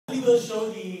Lee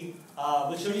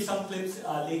will show you some clips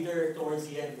later towards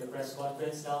the end of the press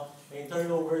conference now. And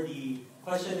turn over the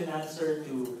question and answer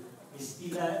to si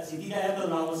Tita Ethel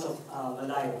Ramos of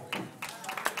Malayo.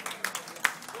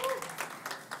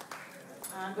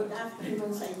 Good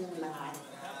afternoon sa inyong lahat.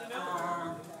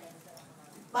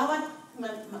 Bawat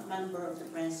member of the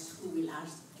press who will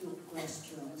ask you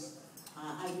questions,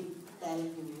 I will tell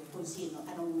you kung sino,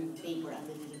 anong paper ang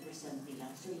nire-represent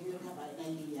nila. So you will have an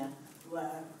idea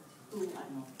where to,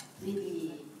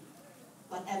 really,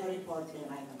 whatever report they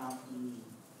write about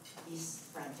this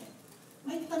project.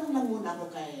 May tanong lang muna ako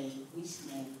kay Miss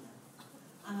Mel.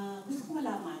 Gusto ko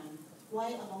malaman,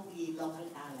 why among the local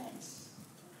talents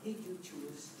did you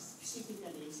choose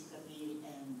specifically si Camille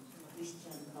and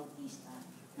Christian Bautista?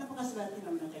 Napakaswerte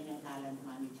naman ng kanyang talent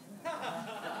manager.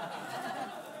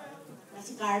 Na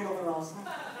si Carlo Rosa.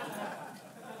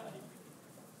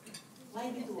 Why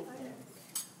the two of them?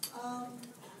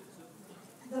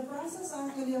 The process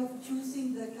actually of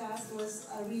choosing the cast was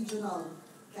a regional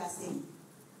casting.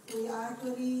 We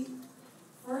actually,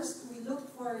 first we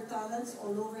looked for talents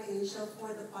all over Asia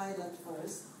for the pilot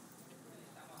first.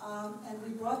 And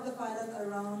we brought the pilot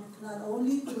around not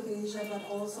only to Asia but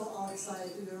also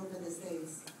outside to Europe and the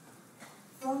States.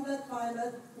 From that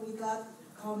pilot, we got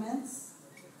comments,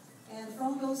 and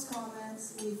from those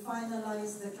comments, we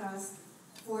finalized the cast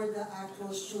for the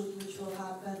actual shoot which will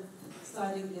happen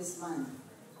starting this month.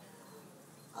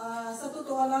 Sa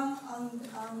totoo lang, ang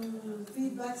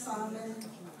feedback sa amin,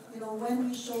 when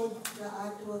we showed the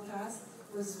actual cast,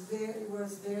 was very,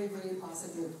 very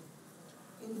positive.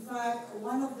 In fact,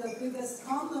 one of the biggest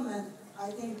compliment I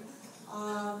think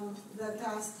the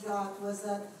cast got was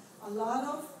that a lot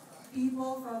of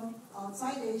people from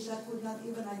outside Asia could not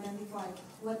even identify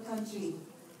what country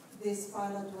this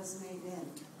pilot was made in.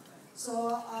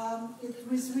 So it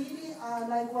was really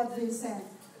like what they said.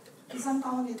 Isang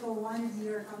taon ito, 1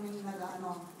 year kaming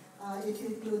it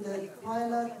included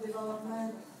pilot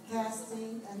development,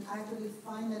 casting, and actually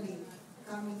finally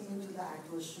coming into the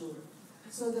actual shoot.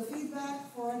 So the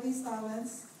feedback for these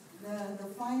talents, the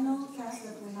final cast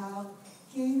that we have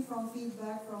came from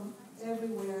feedback from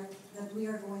everywhere that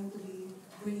we are going to be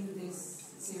bringing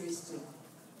this series to.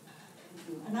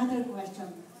 Thank you. Another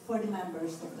question for the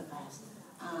members of the cast.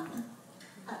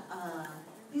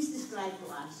 Please describe to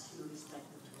us your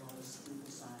respective roles in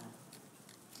this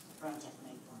project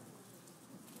na ito.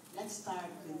 Let's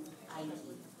start with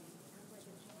Aiki.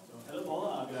 Hello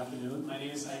po, good afternoon. My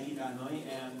name is Aiki Kanoy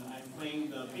and I'm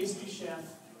playing the pastry chef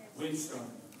Winston.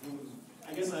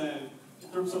 I guess in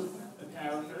terms of the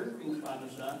character, kung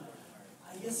paano siya,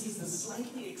 I guess he's the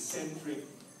slightly eccentric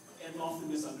and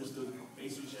often misunderstood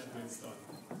pastry chef Winston.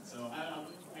 So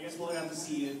I guess we'll have to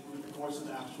see it with the course of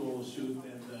the actual shoot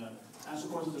and the actual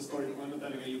course of the story kung ano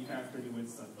talaga yung character ni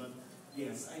Winston. But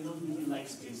yes, I know he really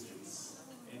likes pastries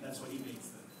and that's why he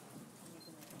makes them.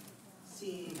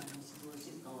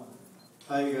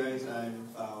 Hi guys, I'm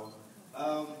Pao.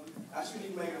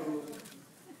 Actually my role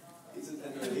isn't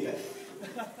an early.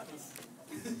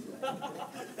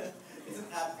 It's an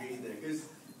upgrade there because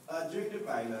during the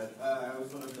pilot, I was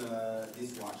one of the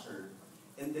dishwasher.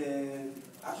 And then,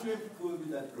 actually I'm cool with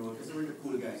that role because we're the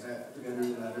cool guys. Together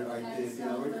with another artist,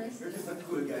 we're just the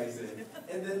cool guys.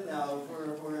 And then now, for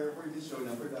this show,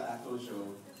 now for the actual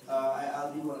show,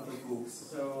 I'll be one of the cooks.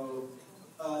 So,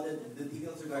 the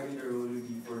details regarding the role will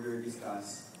be further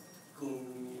discussed kung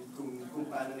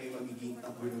paano na yung magiging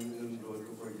takbo ng role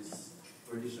ko for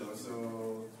this show. So,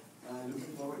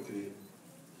 looking forward to it.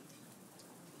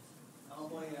 Ako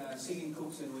po ay singing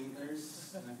cooks and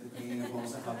waiters. Nagtatingin ako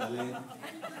sa kabalin.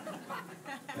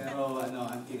 Pero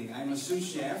I'm kidding. I'm a sous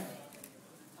chef.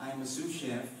 My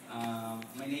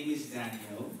name is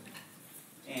Daniel.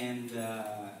 And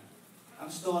ang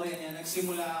story niya,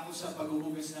 nagsimula ako sa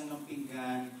paghuhugas ng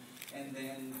pinggan. And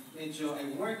then, I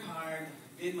worked hard,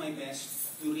 did my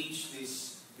best to reach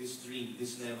this dream,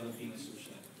 this level of being a sous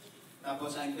chef.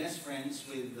 Tapos, I'm best friends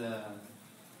with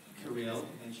Karel,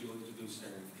 and she will introduce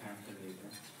her character later.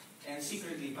 And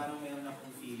secretly, parang mayroon akong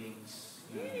feelings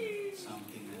na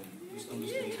something na gusto ni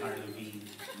Carla V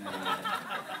na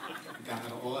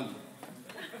kakaroon.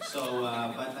 So,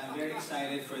 but I'm very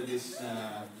excited for this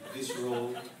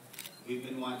role. We've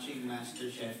been watching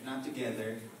MasterChef, not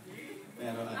together,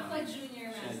 pero ako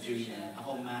junior master junior. chef.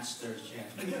 Ako master chef.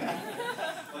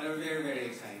 But we're very, very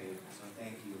excited. So,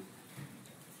 thank you.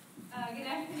 Good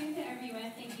afternoon to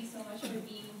everyone. Thank you so much for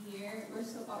being here.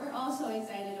 We're all so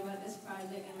excited about this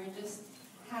project, and we're just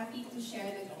happy to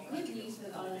share the good news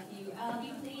with all of you. I'll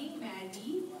be playing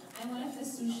Maddie. I'm one of the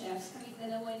sous chefs. Kami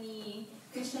dalawa ni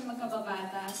Christian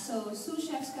magkababata. So, sous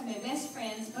chefs kami, best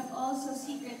friends, but also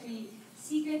secretly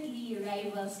secretly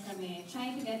rivals kami,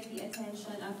 trying to get the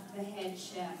attention of the head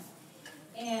chef.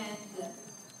 And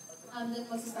doon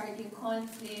mag-start yung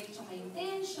conflict, tsaka yung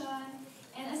tension.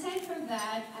 And aside from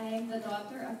that, I'm the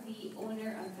daughter of the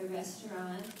owner of the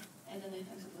restaurant. I don't know if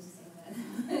I'm supposed to say that.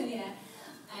 Yeah.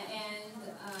 And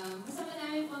kasama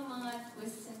namin pang mga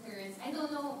twists and turns. I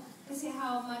don't know kasi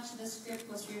how much the script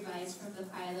was revised from the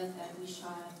pilot that we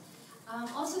shot.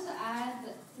 Also to add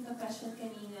to the question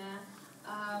kanina,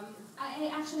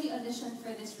 I actually auditioned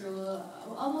for this role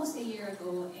almost a year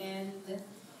ago, and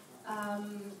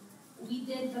we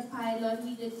did the pilot,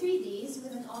 we did 3 days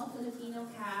with an all-Filipino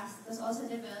cast. It was also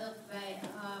developed by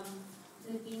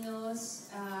Filipinos.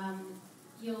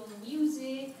 Yung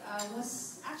music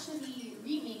was actually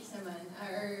remakes naman,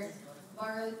 or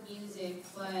borrowed music,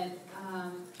 but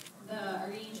the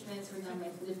arrangements were done by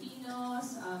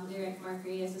Filipinos. Direct Mark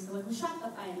Reyes is the one who shot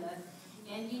the pilot.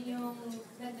 And yun yung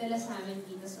nagdala sa amin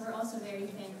dito. So we're also very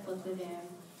thankful to them.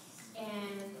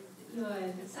 And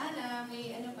yun, sana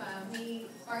may may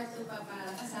part 2 pa para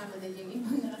kasama din yung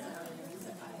ibang nakasama namin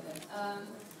sa pilot.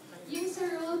 Yung sa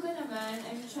role ko naman,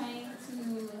 I'm trying to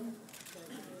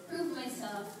prove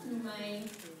myself to my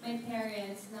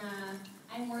parents na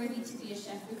I'm worthy to be a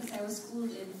chef because I was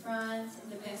schooled in France,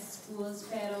 in the best schools,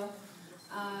 pero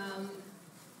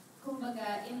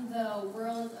kumbaga, in the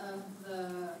world of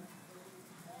the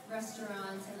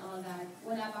restaurants and all that,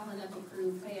 wala pa ako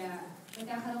na-prove, kaya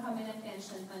nagkakaroon kami ng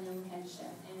tension pa ng head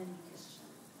chef and chef.